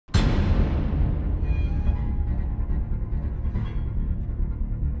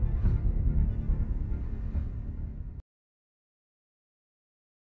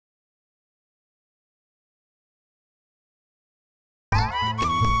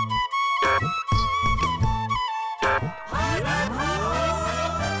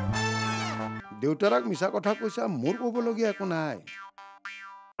দেউতাৰাক মিছা কথা কৈছা মোৰ ক'বলগীয়া একো নাই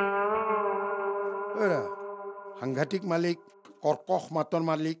সাংঘাতিক মালিক কৰ্কশ মাতৰ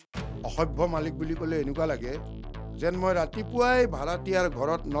মালিক অসভ্য মালিক বুলি ক'লে এনেকুৱা লাগে যেন মই ৰাতিপুৱাই ভাড়াতীয়াৰ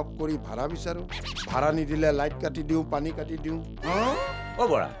ঘৰত নক কৰি ভাড়া বিচাৰোঁ ভাড়া নিদিলে লাইট কাটি দিওঁ পানী কাটি দিওঁ অ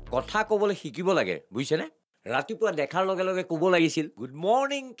বৰা কথা ক'বলৈ শিকিব লাগে বুজিছেনে ৰাতিপুৱা দেখাৰ লগে লগে ক'ব লাগিছিল গুড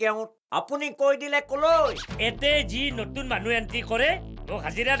মৰ্ণিং কেওঁত আপুনি কৈ দিলে কলৈ এতে যি নতুন মানুহ এন্ট্ৰি কৰে মোক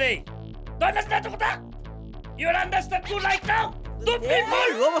হাজিৰা দেই তই নাজানো কথা ইউ আন্ডাৰষ্টেণ্ড টু লাইক নাও টু পিপল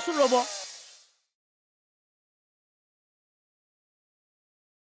ৰ'বচোন ৰ'ব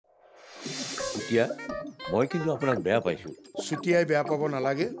এতিয়া মই কিন্তু আপোনাক বেয়া পাইছোঁ চুতীয়াই বেয়া পাব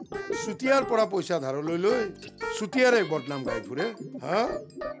নালাগে চুতীয়াৰ পৰা পইচা ধাৰলৈ লৈ চুতীয়াৰে বদনাম গাই ফুৰে হা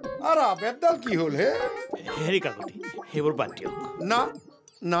আৰু আবেদডাল কি হ'ল হে হেৰি কাকতি সেইবোৰ বাদ দিয়ক না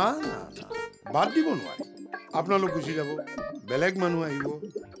না না বাদ দিব নোৱাৰি আপোনালোক গুচি যাব বেলেগ মানুহ আহিব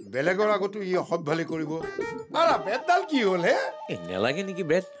বেলেগৰ আগতো ই অসভ্যালি কৰিব আৰু আবেদডাল কি হ'ল হে নেলাগে নেকি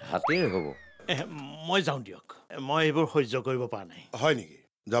বেদ হাতেৰে হ'ব মই যাওঁ দিয়ক মই এইবোৰ সহ্য কৰিব পৰা নাই হয় নেকি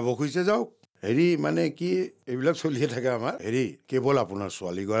যাব খুজিছে যাওক হেৰি মানে কি এইবিলাক চলিয়ে থাকে আমাৰ হেৰি কেৱল আপোনাৰ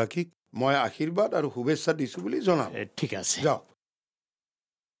ছোৱালীগৰাকীক মই আশীৰ্বাদ আৰু শুভেচ্ছা দিছো বুলি জনাম ঠিক আছে যাওক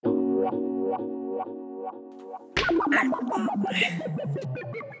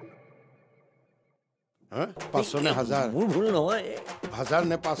পাঁচশ নে হাজাৰ মোৰ ভুল নহয় হাজাৰ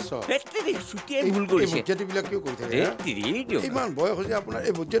নে 500 চুতীয়াই ভুল কৰিছে বিলাক কিয় কৰি থাকে ইমান বয়স হৈছে আপোনাৰ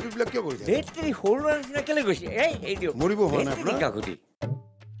এই বুদ্ধিয়াবিলাক কিয় কৰি থাকে সৰু ল'ৰা নিচিনা কেলে গৈছে মৰিব হোৱা নাই আপোনাৰ কাকতি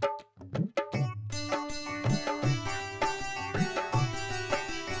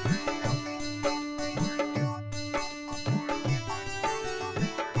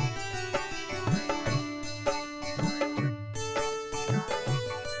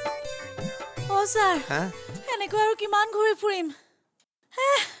ছাৰ এনেকৈ আৰু কিমান ঘূৰি ফুৰিম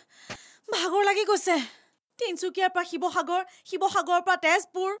ভাগৰ লাগি গৈছে তিনচুকীয়াৰ পৰা শিৱসাগৰ শিৱসাগৰৰ পৰা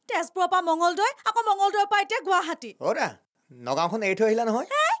তেজপুৰৰ পৰা মঙলদৈ আকৌ মঙলদৈৰ পৰা এতিয়া গুৱাহাটী নগাঁওখন এৰি থৈ আহিলা নহয়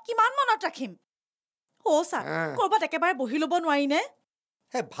কিমান মনত ৰাখিম ছাৰ ক'ৰবাত একেবাৰে বহি ল'ব নোৱাৰি নে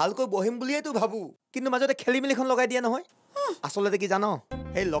ভালকৈ বহিম বুলিয়েতো ভাবো কিন্তু মাজতে খেলি মেলিখন লগাই দিয়ে নহয় আচলতে কি জানো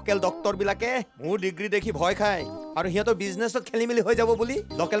এই লোকেল ডক্টৰ বিলাকে মোৰ ডিগ্ৰী দেখি ভয় খায় আৰু সিহঁতৰ বিজনেছত খেলি মেলি হৈ যাব বুলি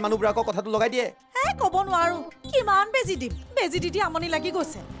লোকেল মানুহবোৰক কথাটো লগাই দিয়ে ক'ব নোৱাৰো কিমান বেজি দিম বেজি দি আমনি লাগি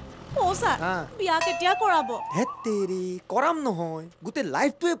গৈছে ছাৰ বিয়া কেতিয়া কৰাব হেতেৰি কৰাম নহয় গোটেই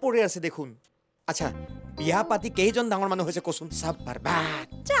লাইফটোৱে পৰি আছে দেখোন আচ্ছা বিয়া পাতি কেইজন ডাঙৰ মানুহ হৈছে কচোন সব বৰবাদ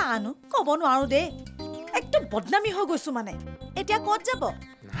জানো ক'ব নোৱাৰো দেই একদম বদনামী হৈ গৈছো মানে এতিয়া ক'ত যাব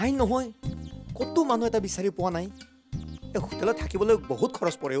নাই নহয় কতো মানুহ এটা বিচাৰি পোৱা নাই এই হোটেলত থাকিবলৈ বহুত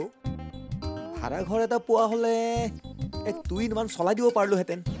খৰচ পৰে ভাড়া ঘৰ এটা পোৱা হ'লে 2 মান চলাই দিব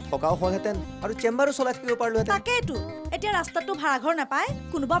পাৰিলোহেঁতেন থকাও হ'লহেঁতেন আৰু চেম্বাৰো চলাই থাকিব পাৰিলোহেঁতেন তাকেইতো এতিয়া ৰাস্তাটো ভাড়া ঘৰ নাপায়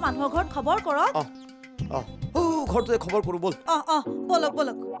কোনোবা মানুহৰ ঘৰত খবৰ কৰক ঘৰটোতে খবৰ কৰো বল বলক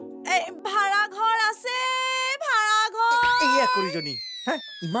বলক এই ভাড়া ঘৰ আছে ভাড়া ঘৰ এয়া কৰিজনী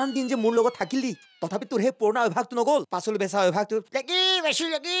ইমান দিন যে মোৰ লগত থাকিলি তথাপি তোৰ সেই পুৰণা অভ্যাসটো নগ'ল পাচলি বেচা অভ্যাসটো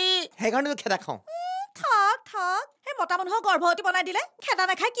সেইকাৰণে খেদা খাওঁ থাক সেই মতা মানুহৰ গৰ্ভৱতী বনাই দিলে খেদা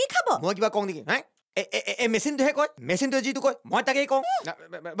নাখায় কি খাব মই কিবা কওঁ নেকি মেচিনটোহে কয় মেচিনটোৱে যিটো কয় মই তাকেই কওঁ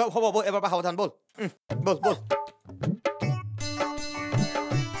হ'ব এবাৰ পৰা সাৱধান বল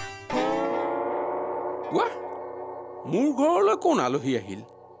মোৰ ঘৰলৈ কোন আলহী আহিল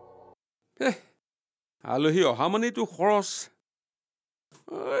আলহী অহা মানেতো খৰচ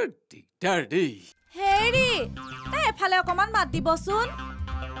দিগদাৰ দেই হেৰি এফালে অকমান মাত দিবচোন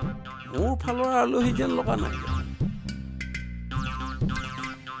মোৰ ফালৰ আলহী যেন লগা নাই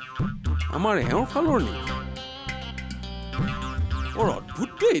আমাৰ এওঁৰ ফালৰ নেকি বৰ অদ্ভুত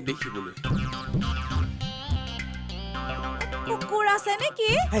দেই দেখিবলৈ কুকুৰ আছে নেকি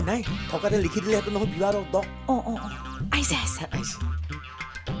নাই থকাতে লিখি দিলে সেইটো নহয় বিবাহ আহিছে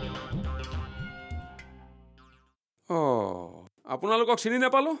আপোনালোকক চিনি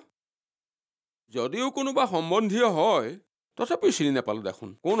নাপালো যদিও কোনোবা সম্বন্ধীয় হয় তথাপিও চিনি নাপালো দেখোন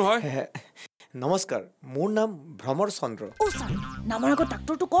কোন হয় নমস্কাৰ মোৰ নাম ভ্ৰমৰ চন্দ্ৰ নামৰ আগত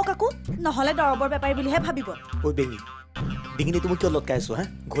ডাক্তৰটো কওক আকৌ নহ'লে দৰবৰ বেপাৰী বুলিহে ভাবিব ডিঙিনি তুমি কিয় লটকাই আছো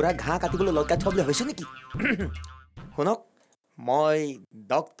ঘোঁৰা ঘাঁহ কাটিবলৈ লটকাই থোৱা বুলি হৈছে নেকি শুনক মই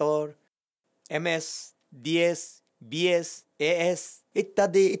doctor MS DS BS AS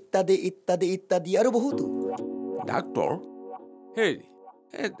ইত্যাদি ইত্যাদি ইত্যাদি ইত্যাদি আৰু বহুতো ডাক্তৰ হেৰি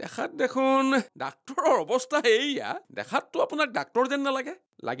দেখাত দেখোন ডাক্তৰৰ অৱস্থা এইয়া দেখাততো আপোনাক ডাক্তৰ যেন নালাগে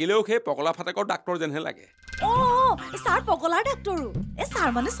লাগিলেও সেই পগলা ফাটেকৰ ডাক্তৰ যেনহে লাগে ছাৰ পগলাৰ ডাক্তৰো ছাৰ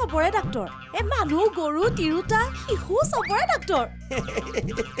মানে চবৰে ডাক্তৰ মানুহ গৰু তিৰোতা শিশু চবৰে ডাক্তৰ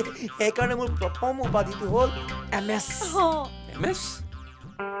সেইকাৰণে মোৰ প্ৰথম উপাধিটো হ'ল MS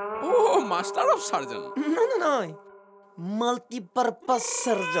মাষ্টাৰ অফ চাৰ্জন নহয় মাল্টিপাৰপাছ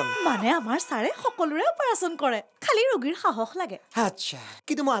চাৰ্জন মানে আমাৰ ছাৰে সকলোৰে অপাৰেশ্যন কৰে খালি ৰোগীৰ সাহস লাগে আচ্ছা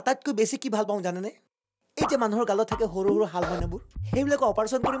কিন্তু মই আটাইতকৈ বেছি কি ভাল পাওঁ জানেনে এই যে মানুহৰ গালত থাকে সৰু সৰু হাল মইনাবোৰ সেইবিলাক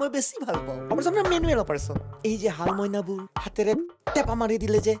অপাৰেশ্যন কৰি মই বেছি ভাল পাওঁ অপাৰেশ্যন মানে মেনুৱেল অপাৰেশ্যন এই যে হাল মইনাবোৰ হাতেৰে টেপা মাৰি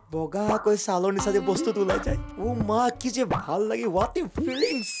দিলে যে বগাকৈ ছালৰ নিচা যে বস্তুটো ওলাই যায় মা কি যে ভাল লাগে হোৱাট এ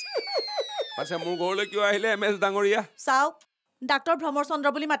ফিলিংছ আচ্ছা মোৰ ঘৰলৈ কিয় আহিলে MS ডাঙৰীয়া চাওক ডাক্তৰ ভ্ৰমৰ চন্দ্ৰ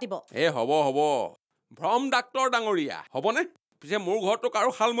বুলি মাতিব হ'ব ভ্ৰম ডাক্তৰ ডাঙৰীয়া হ'বনে পিছে মোৰ ঘৰতো কাৰো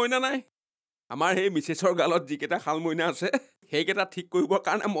শাল মইনা নাই আমাৰ সেই মিছেছৰ গালত যিকেইটা শাল মইনা আছে সেইকেইটা ঠিক কৰিবৰ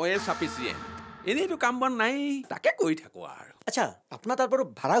কাৰণে ময়ে চাপিছিয়ে এনেইতো কাম বন নাই তাকে কৰি থাকোঁ আৰু আচ্ছা আপোনাৰ তাৰ পৰা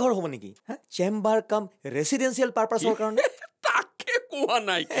ভাড়াঘৰ হ'ব নেকি চেম্বাৰ কাম ৰেচিডেঞ্চিয়েল পাৰপাছৰ কাৰণে তাকে কোৱা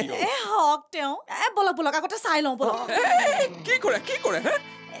নাই কিয় হওক তেওঁ বলক আগতে চাই লওঁ বলক কি কৰে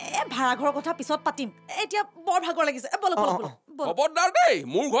ভাড়াঘৰৰ কথা পিছত পাতিম এতিয়া বৰ ভাগৰ লাগিছে বলক খবৰদাৰ দেই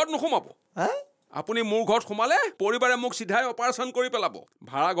মোৰ ঘৰত নোসোমাব আপুনি মোৰ ঘৰত সোমালে পৰিবাৰে মোক চিধাই অপাৰেশ্যন কৰি পেলাব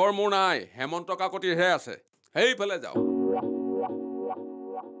ভাড়াঘৰ মোৰ নাই হেমন্ত কাকতিৰহে আছে সেইফালে যাওক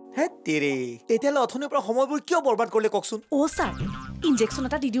তেতিয়াহ'লে অথনিৰ পৰা সময়বোৰ কিয় বৰবাদ কৰিলে কওকচোন ছাৰ ইনজেকশ্যন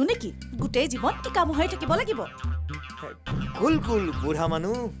এটা দি দিওঁ নেকি গোটেই জীৱন টিকা মোহাৰি থাকিব লাগিব কুল বুঢ়া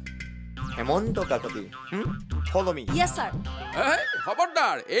মানুহ হেমন্ত কাকতি ফ'ল' মি য়েছ ছাৰ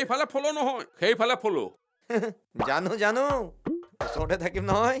খবৰদাৰ এইফালে ফ'ল' নহয় সেইফালে ফ'ল' জানো ওচৰতে থাকিম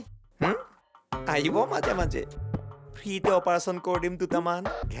নহয় আহিব মাজে মাজে ফ্ৰীতে অপাৰেশ্যন কৰি দিম দুটামান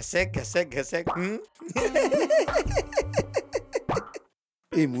ঘেচেক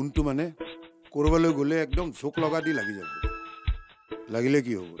এই মোনটো মানে ক'ৰবালৈ গ'লে একদম জোক লগা দি লাগি যাব লাগিলে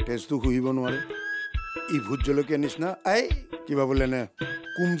কি হ'ব তেজটো শুহিব নোৱাৰে ই ভোট জলকীয়া নিচিনা কিবা বোলে নে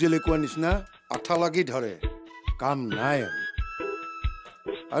কুম জেলেকুৱা নিচিনা আঠা লাগি ধৰে কাম নাই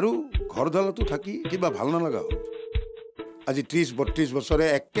আৰু ঘৰডালতো থাকি কিবা ভাল নালাগা হ'ল আজি 30-32 বছৰে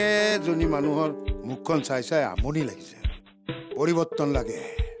একেজনী মানুহৰ মুখখন চাই আমনি লাগিছে পৰিৱৰ্তন লাগে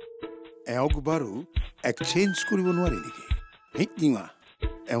এওঁক বাৰু এক্সচেঞ্জ কৰিব নোৱাৰি নেকি কিমা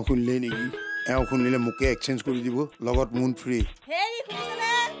এওঁ শুনিলেই নেকি এওঁ শুনিলে মোকে এক্সচেঞ্জ কৰি দিব লগত মুন ফ্ৰী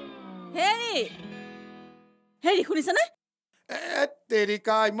শুনিছেনে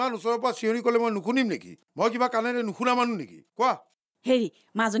তেৰিকা ইমান ওচৰৰ পৰা চিঞৰি ক'লে মই নুশুনিম নেকি মই কিবা কাণেৰে নুশুনা মানুহ নেকি কোৱা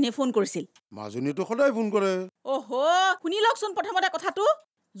মাজনীয়ে ফোন কৰিছিল মাজনীয়েতো সদায় ফোন কৰে শুনি লওকচোন প্ৰথমতে কথাটো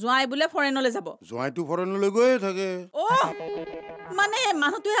জোঁৱাই বোলে ফৰেনলৈ যাব জোঁৱাইটো ফৰেনলৈ গৈয়ে থাকে মানে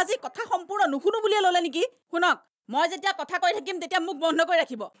মানুহটোৱে আজি কথা সম্পূৰ্ণ নুশুনো বুলিয়ে ল'লে নেকি শুনক মই যেতিয়া কথা কৈ থাকিম তেতিয়া মোক বন্ধ কৰি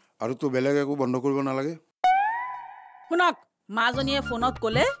ৰাখিব আৰু তো বেলেগ একো বন্ধ কৰিব নালাগে শুনক মাজনীয়ে ফোনত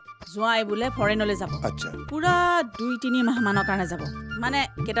ক'লে জোঁৱাই বোলে ফৰেনলৈ যাব আচ্ছা পুৰা 2-3 মাহ মানৰ কাৰণে যাব মানে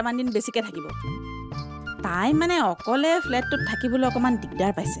কেইটামান দিন বেছিকে থাকিব তাই মানে অকলে ফ্লেটটোত থাকিবলৈ অকণমান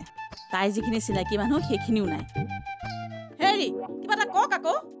দিগদাৰ পাইছে তাই যিখিনি চিনাকি মানুহ সেইখিনিও নাই কিবা এটা কওক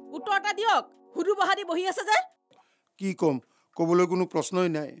আকৌ উত্তৰ এটা দিয়ক সুধু বহাদি বহি আছে যে কি ক'ম ক'বলৈ কোনো প্ৰশ্নই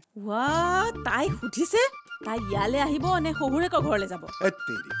নাই তাই সুধিছে তাই ইয়ালৈ আহিব নে শহুৰেকৰ ঘৰলৈ যাব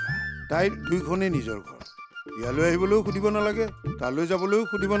তাইৰ দুইখনেই নিজৰ ঘৰ ইয়ালৈ আহিবলৈও সুধিব নালাগে তালৈ যাবলৈও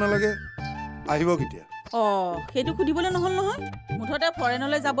সুধিব নালাগে আহিব কেতিয়া সেইটো সুধিবলৈ নহ'ল নহয় মুঠতে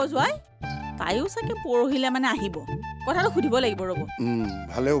ফৰেনলৈ যাব যোৱাই তাইও চাগে পৰহিলে মানে আহিব কথাটো সুধিব লাগিব ৰ'ব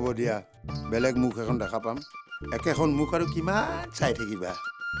ভালে হ'ব দিয়া বেলেগ মুখ এখন দেখা পাম একেখন মুখ আৰু কিমান চাই থাকিবা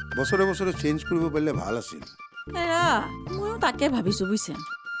বছৰে বছৰে চেঞ্জ কৰিব পাৰিলে ভাল আছিল ময়ো তাকে ভাবিছো বুজিছে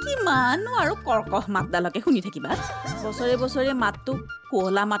কিমানো আৰু কৰ্কশ মাতডালকে শুনি থাকিবা বছৰে বছৰে মাতটো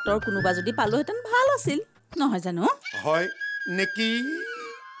কোহলা মাতৰ কোনোবা যদি পালোহেঁতেন ভাল আছিল নহয় জানো হয় নেকি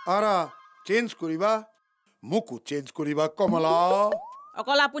চেঞ্জ কৰিবা মোকো চেঞ্জ কৰিবা কমলা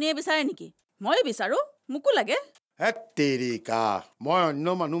অকল আপুনিয়ে বিচাৰে নেকি ময়ো বিচাৰো মোকো লাগে মই অন্য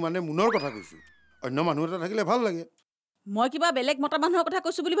মানুহ মানে মুনৰ কথা কৈছো অন্য মানুহ এটা থাকিলে ভাল লাগে মই কিবা বেলেগ মতা মানুহৰ কথা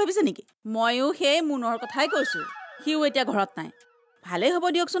কৈছো বুলি ভাবিছে নেকি ময়ো সেই মুনৰ কথাই কৈছো সিও এতিয়া ঘৰত নাই ভালেই হ'ব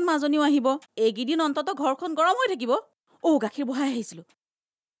দিয়কচোন মাজনীও আহিব এইকেইদিন অন্তত ঘৰখন গৰম হৈ থাকিব গাখীৰ বহাই আহিছিলো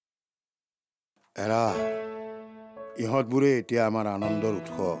ইহঁতবোৰে এতিয়া আমাৰ আনন্দৰ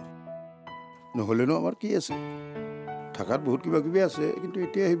উৎস নহ'লেনো আমাৰ কি আছে থাকাত বহুত কিবা কিবি আছে কিন্তু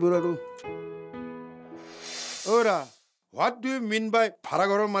এতিয়া সেইবোৰ আৰু what do you mean by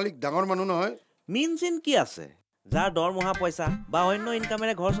ভাড়াঘৰৰ মালিক ডাঙৰ মানুহ নহয় মিন চিন কি আছে যাৰ দৰমহা পইচা বা অন্য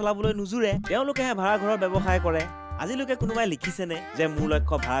ইনকামেৰে ঘৰ চলাবলৈ নোজোৰে তেওঁলোকেহে ভাড়াঘৰৰ ব্যৱসায় কৰে আজিলৈকে কোনোবাই লিখিছেনে যে মোৰ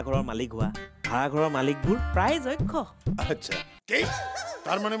লক্ষ্য ভাড়াঘৰৰ মালিক হোৱা ভাড়াঘৰৰ মালিকবোৰ প্ৰায় যক্ষ আচ্ছা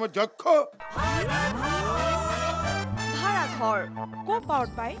তাৰ মানে মই যক্ষ ভাড়াঘৰ কো-পাৱাৰ্ড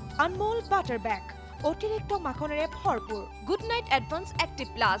বাই আনমোল বাটাৰ বেগ অতিৰিক্ত মাখনেৰে ভৰপূৰ good night advance active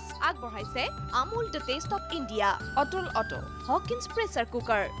plus আগবঢ়াইছে Amul the taste of India Atal auto Hawkins pressure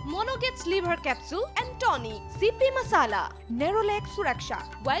cooker মনোগেটছ liver capsule and tonic চিপি মছালা নেৰলেক সুৰক্ষা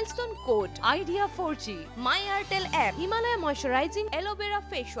ৱাইল্ডষ্টন কোড আইডিয়া 4G মাই Airtel app Himalaya moisturising aloe vera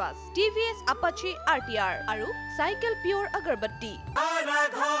face wash TVS Apache RTR আৰু cycle পিয়ৰ আগৰবত্তি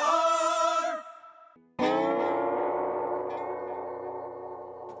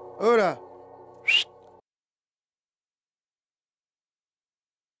ওৰা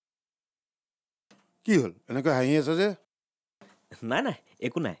কি হ'ল এনেকৈ হাঁহি আছে যে নাই নাই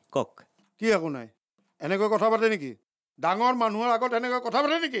একো নাই কওক কি একো নাই এনেকৈ কথা পাতে নেকি ডাঙৰ মানুহৰ আগত এনেকৈ কথা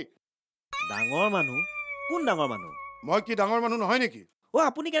পাতে নেকি ডাঙৰ মানুহ কোন ডাঙৰ মানুহ মই কি ডাঙৰ মানুহ নহয় নেকি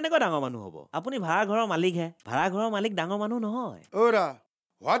আপুনি কেনেকৈ ডাঙৰ মানুহ হ'ব আপুনি ভাড়াঘৰৰ মালিকহে ভাড়াঘৰৰ মালিক ডাঙৰ মানুহ নহয় ওৰা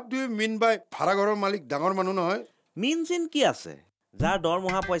what do you mean by ভাড়াঘৰৰ মালিক ডাঙৰ মানুহ নহয় মিন চিন কি আছে যাৰ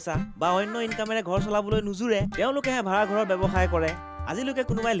দৰমহা পইচা বা অন্য ইনকামেৰে ঘৰ চলাবলৈ নোজোৰে তেওঁলোকেহে ভাড়াঘৰৰ ব্যৱসায় কৰে আজিলৈকে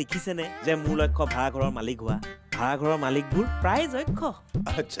কোনোবাই লিখিছেনে যে মোৰ লক্ষ্য ভাড়াঘৰৰ মালিক হোৱা ভাড়াঘৰৰ মালিকবোৰ প্ৰায় যক্ষ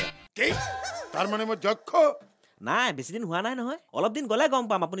আচ্ছা তাৰ মানে মই যক্ষ নাই বেছি দিন হোৱা নাই নহয় অলপ দিন গ'লে গম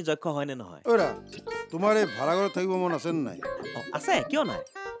পাম আপুনি যক্ষ হয় নে নহয় ওৰা তোমাৰ এই ভাড়াঘৰত থাকিব মন আছে নে নাই আছে কিয় নাই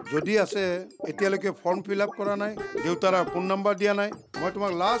যদি আছে এতিয়ালৈকে ফৰ্ম ফিল আপ কৰা নাই দেউতাৰ ফোন নাম্বাৰ দিয়া নাই মই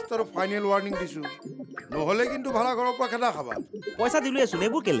তোমাক লাষ্ট আৰু ফাইনেল ৱাৰ্ণিং দিছোঁ নহ'লে কিন্তু ভাড়াঘৰৰ পৰা খেদা খাবা পইচা দিলোৱেচোন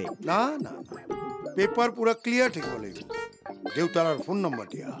এইবোৰ কেলে না না পেপাৰ পুৰা ক্লিয়াৰ থাকিব লাগিব দেউতাৰ ফোন নম্বৰ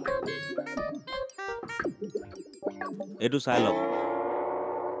দিয়া এইটো চাই লওক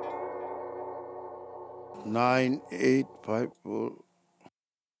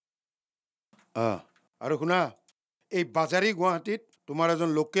 9854 আৰু শুনা এই বাজাৰী গুৱাহাটীত তোমাৰ এজন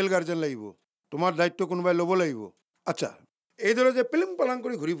লোকেল গাৰ্জেন লাগিব তোমাৰ দায়িত্ব কোনোবাই ল'ব লাগিব আচ্ছা এইদৰে যে পিলিং পালাং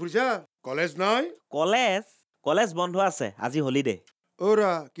কৰি ঘূৰি ফুৰিছা কলেজ নাই কলেজ বন্ধ আছে আজি হলিডে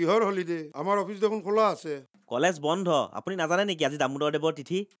ওৰা কিহৰ হলিডে আমাৰ অফিচ দেখোন খোলা আছে কলেজ বন্ধ আপুনি নাজানে নেকি আজি দামোদৰ দেৱৰ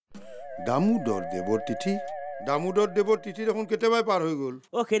তিথি দামোদৰ দেৱৰ তিথি দামোদৰ দেৱৰ তিথি দেখোন কেতিয়াবাই পাৰ হৈ গ'ল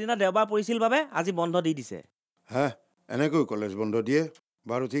সেইদিনা দেওবাৰ পৰিছিল বাবে আজি বন্ধ দি দিছে হে এনেকৈ কলেজ বন্ধ দিয়ে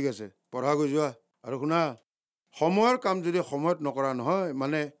বাৰু ঠিক আছে পঢ়া গৈ যোৱা আৰু শুনা সময়ৰ কাম যদি সময়ত নকৰা নহয়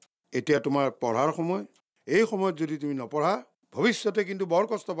মানে এতিয়া তোমাৰ পঢ়াৰ সময় এই সময়ত যদি তুমি নপঢ়া ভৱিষ্যতে কিন্তু বৰ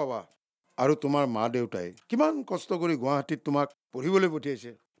কষ্ট পাবা আৰু তোমাৰ মা দেউতাই কিমান কষ্ট কৰি গুৱাহাটীত তোমাক পঢ়িবলৈ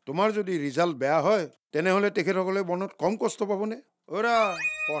পঠিয়াইছে তোমাৰ যদি ৰিজাল্ট বেয়া হয় তেনেহ'লে তেখেতসকলে মনত কম কষ্ট পাবনে ওৰা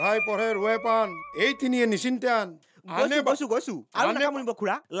পঢ়াই পঢ়ে ৰৈ পান এই তিনিয়ে নিশ্চিন্তে আন গৈছো আৰু নাকামুৰিব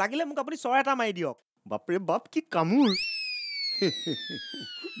খুৰা লাগিলে মোক আপুনি চৰাই এটা মাৰি দিয়ক বাপৰে বাপ কি কামোৰ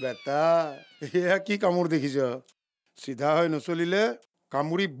বেটা এয়া কি কামোৰ দেখিছ চিধা হৈ নচলিলে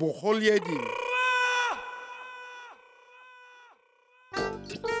কামুৰি বখলিয়াই দিম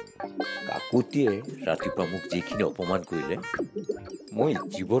কাকুতিয়ে ৰাতিপুৱা মোক যিখিনি অপমান কৰিলে মই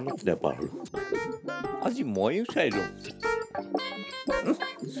জীৱনত নাপাহৰো আজি ময়ো চাই লওঁ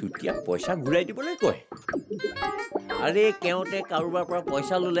চুতীয়া পইচা ঘূৰাই দিবলৈ কয় আৰে কেওঁতে কাৰোবাৰ পৰা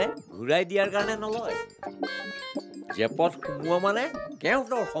পইচা ল'লে ঘূৰাই দিয়াৰ কাৰণে নলয় জেপত সোমোৱা মানে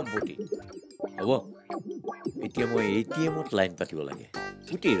কেওঁতৰ সম্পত্তি হ'ব এতিয়া মই ATM-ত লাইন পাতিব লাগে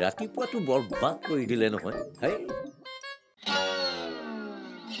গোটেই ৰাতিপুৱাটো বৰবাদ কৰি দিলে নহয় হেই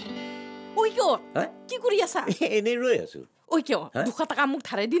কি কৰি আছা এনেই ৰৈ আছো ঐ কিয় 200 টকা মোক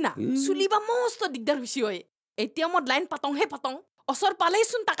ধাৰে দি না চুলিবা মস্ত দিগদাৰ হৈছে ঐ ATM-ত লাইন পাতংহে পাতং অচৰ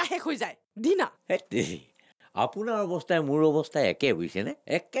পালেইচোন টকা শেষ হৈ যায় দি না আপোনাৰ অৱস্থাই মোৰ অৱস্থাই একে বুজিছেনে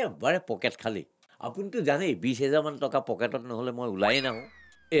একেবাৰে পকেট খালী আপুনিতো জানেই 20,000 মান টকা পকেটত নহ'লে মই ওলাই নাহোঁ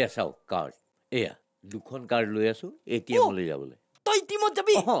এয়া চাওক কাৰ্ড এয়া 2খন কাৰ্ড লৈ আছো ATM-লৈ যাবলৈ তই ATM-ত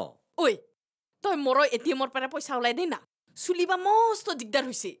যাবি ঐ তই মোৰ ATM-ৰ পৰা পইচা ওলাই দে না চুলিবা মস্ত দিগদাৰ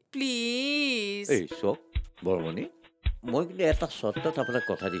হৈছে প্লিজ এই চক বৰমণি মই কিন্তু এটা চৰ্তত আপোনাক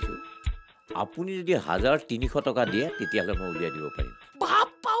কথা দিছোঁ আপুনি যদি 1,300 টকা দিয়ে তেতিয়াহ'লে মই উলিয়াই দিব পাৰিম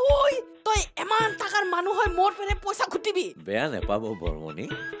বাপ্পা ঐ তই ইমান টাকাৰ মানুহ হৈ মোৰ পৰা পইচা খুটিবি বেয়া নাপাব বৰমণি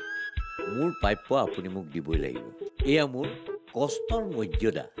মোৰ প্ৰাপ্য আপুনি মোক দিবই লাগিব এয়া মোৰ কষ্টৰ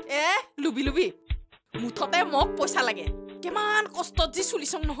মৰ্যাদা লুবি মুঠতে মোক পইচা লাগে কিমান কষ্টত যি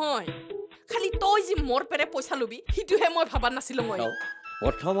চলিছং নহয় খালি তই যি মোৰ পৰা পইচা লবি সিটোহে মই ভাবা নাছিলো মই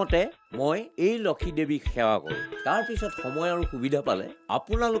প্ৰথমতে মই এই লক্ষী দেৱীক সেৱা কৰোঁ তাৰপিছত সময় আৰু সুবিধা পালে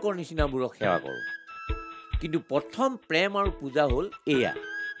আপোনালোকৰ নিচিনাবোৰক সেৱা কৰোঁ কিন্তু প্ৰথম প্ৰেম আৰু পূজা হ'ল এয়া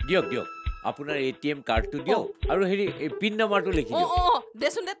দিয়ক আপোনাৰ ATM কাৰ্ডটো দিয়ক আৰু হেৰি পিন নাম্বাৰটো লিখি দিয়ক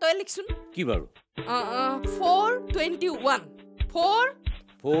দেচোন দে তই লিখচোন কি বাৰু 421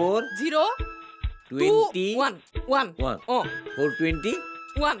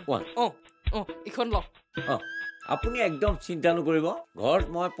 ইখন ল আপুনি একদম চিন্তা নকৰিব ঘৰত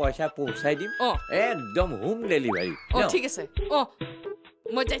মই পইচা পহুচাই দিম একদম হোম ডেলিভাৰী ঠিক আছে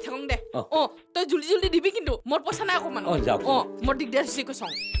মই যাই থাকোঁ দে অ তই জলদি দিবি কিন্তু মোৰ পইচা নাই অকণমান মোৰ দিগদাৰ হৈছে কৈছোঁ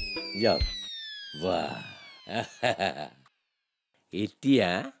যাওক বাহ এতিয়া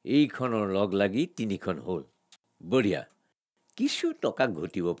এইখনৰ লগ লাগি 3খন হ'ল বঢ়িয়া কিছু টকা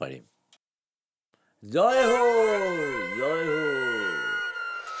ঘটিব পাৰিম জয় হো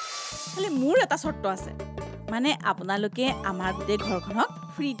খালি মোৰ এটা চৰ্ত আছে মানে আপোনালোকে আমাৰ গোটেই ঘৰখনক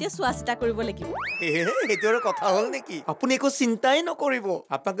ফ্ৰীতে চোৱা চিতা কৰিব লাগিব সেইটো আৰু কথা হ'ল নেকি আপুনি একো চিন্তাই নকৰিব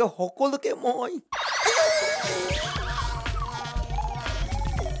আপোনালোকে সকলোকে মই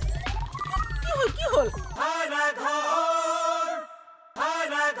কি হ'ল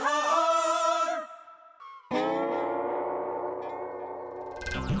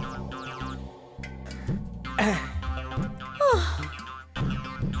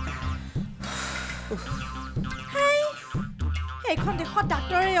এইখন দেশত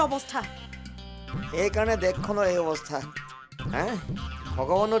ডাক্তৰৰ এই অৱস্থা সেইকাৰণে দেশখনৰ এই অৱস্থা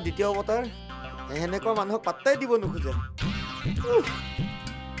ভগৱানৰ দ্বিতীয় অৱতাৰ সেনেকুৱা মানুহক পাত্তাই দিব নোখোজে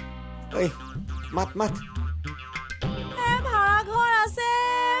মাত ভাড়াঘৰ আছে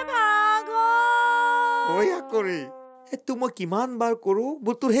তোক মই কিমান বাৰ কৰোঁ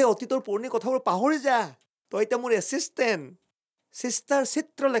বোল তোৰ সেই অতীতৰ পুৰণি কথাবোৰ পাহৰি যা তই এতিয়া মোৰ এছিষ্টেণ্ট চিষ্টাৰ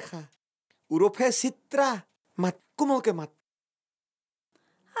চিত্ৰলেখা ওৰফে চিত্ৰা মাত কোমলকে মাত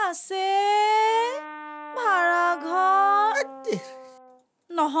আছে ভাড়াঘৰ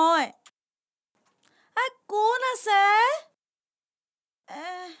নহয় কোন আছে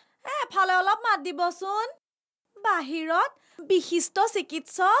এফালে অলপ মাত দিবচোন বাহিৰত বিশিষ্ট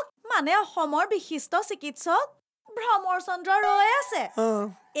চিকিৎসক মানে অসমৰ বিশিষ্ট চিকিৎসক ভ্ৰমৰ চন্দ্ৰ ৰৈ আছে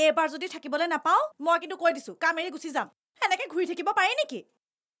এইবাৰ যদি থাকিবলৈ নাপাওঁ মই কিন্তু কৈ দিছোঁ কাম এৰি গুচি যাম সেনেকে ঘূৰি থাকিব পাৰি নেকি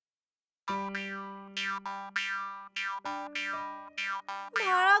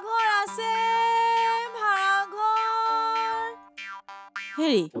ভাড়াঘৰ আছে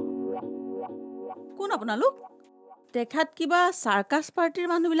হেৰি কোন আপোনালোক দেখাত কিবা চাৰ্কাছ পাৰ্টিৰ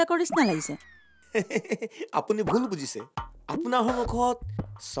মানুহবিলাকৰ নিচিনা লাগিছে আপুনি ভুল বুজিছে আপোনাৰ সন্মুখত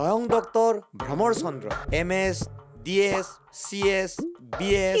স্বয়ং ডক্টৰ ভ্ৰমৰ চন্দ্ৰ MS DS CS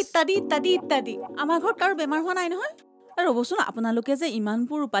BS ইত্যাদি আমাৰ ঘৰত কাৰো বেমাৰ হোৱা নাই নহয় আৰু ৰ'বচোন আপোনালোকে যে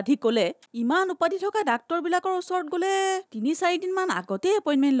ইমানবোৰ উপাধি ক'লে ইমান উপাধি থকা ডাক্তৰবিলাকৰ ওচৰত গ'লে 3-4 দিনমান আগতে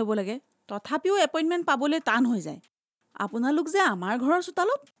এপইণ্টমেণ্ট ল'ব লাগে তথাপিও এপইণ্টমেণ্ট পাবলৈ টান হৈ যায় আপোনালোক যে আমাৰ ঘৰৰ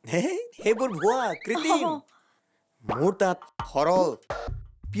চোতালত সেইবোৰ ভুৱা কৃত্ৰিম মোৰ তাত সৰল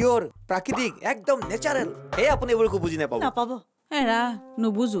পিয়ৰ প্ৰাকৃতিক একদম নেচাৰেল আপুনি এইবোৰ বুজি নাপাব এৰা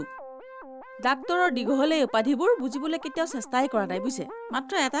নুবুজো ডাক্তৰৰ দীঘল এই উপাধিবোৰ বুজিবলৈ কেতিয়াও চেষ্টাই কৰা নাই বুজিছে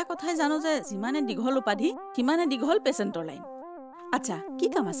মাত্ৰ এটা কথাই জানো যে যিমানে দীঘল উপাধি সিমানে দীঘল পেচেণ্টৰ লাইন আচ্ছা কি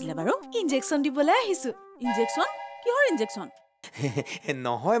কাম আছিলে বাৰু ইনজেকশ্যন দিবলৈ আহিছোঁ ইনজেকশ্যন কিহৰ ইনজেকশ্যন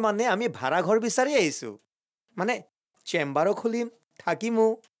নহয় মানে আমি ভাড়াঘৰ বিচাৰি আহিছোঁ মানে চেম্বাৰো খুলিম থাকিমো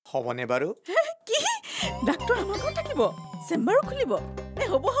হ'বনে বাৰু কি ডাক্তৰ আমাৰ ঘৰত থাকিব চেম্বাৰো খুলিব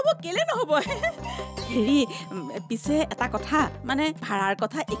হ'ব কেলে নহ'ব হেৰি পিছে এটা কথা মানে ভাড়াৰ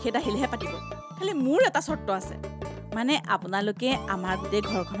কথা এখেত আহিলেহে পাতিব খালি মোৰ এটা চৰ্ত আছে মানে আপোনালোকে আমাৰ গোটেই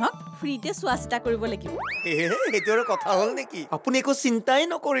ঘৰখনক ফ্ৰীতে চোৱা চিতা কৰিব লাগিব সেইটো আৰু কথা হ'ল নেকি আপুনি একো চিন্তাই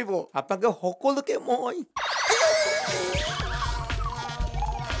নকৰিব আপোনালোকে সকলোকে মই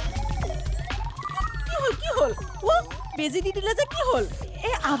কি হ'ল বেজি দি দিলে যে কি হ'ল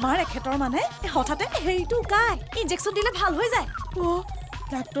আমাৰ এখেতৰ মানে হঠাতে হেৰিটো গায় ইনজেকশ্যন দিলে ভাল হৈ যায়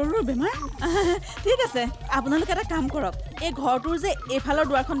ডাক্তৰৰ বেমাৰ ঠিক আছে আপোনালোকে এটা কাম কৰক এই ঘৰটোৰ যে এইফালৰ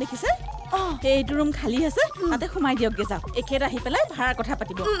দুৱাৰখন দেখিছে এইটো ৰুম খালী আছে তাতে সোমাই দিয়কগে যাওক এখেত আহি পেলাই ভাড়াৰ কথা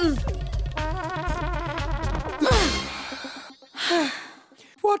পাতিব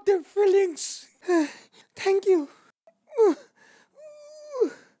What the feelings thank you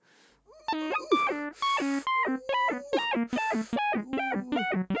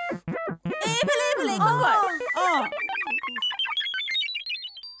এইফালে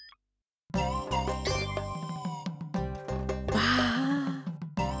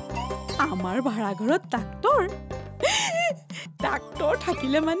আমাৰ ভাড়াঘৰত ডাক্তৰ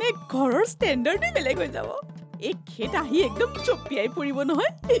থাকিলে মানে ঘৰৰ ষ্টেণ্ডাৰ্ডে বেলেগ হৈ যাব এখেত আহি একদম চপিয়াই পৰিব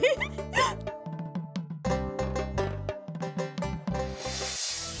নহয়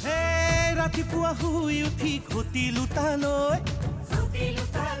ৰাতিপুৱা শুই উঠি ঘটি লুটালৈ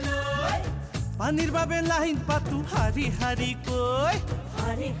পানীৰ বাবে লাইন পাতো হাৰি হাৰি কৈ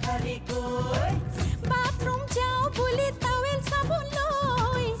বাথৰুম যাওঁ বুলি টাৱেল চাবোন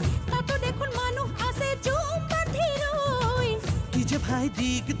লৈ তাতো দেখোন মানুহ আছে জুম বান্ধি ৰৈ কি যে ভাই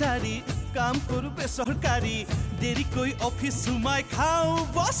দিগদাৰি কাম কৰো বেচৰকাৰী দেৰিকৈ অফিচ সোমাই খাওঁ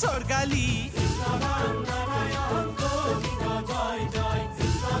বছৰ গালি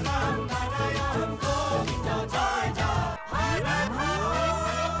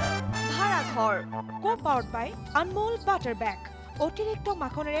powered by Anmol Butter Bag. অতিৰিক্ত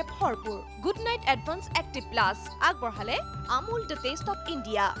মাখনেৰে ভৰপূৰ good night advance active plus আগবঢ়ালে Amul the taste of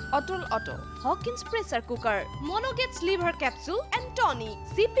India Atal auto Hawkins pressure cooker মনোগেটছ liver capsule and tonic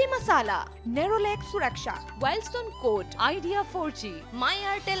চিপি মছালা নেৰলেক সুৰক্ষা ৱাইল্ডষ্টন কোড আইডিয়া 4G মাই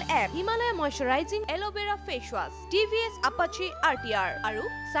Airtel app Himalaya moisturising aloe vera face wash TVS Apache RTR আৰু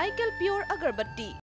cycle পিয়ৰ আগৰবত্তি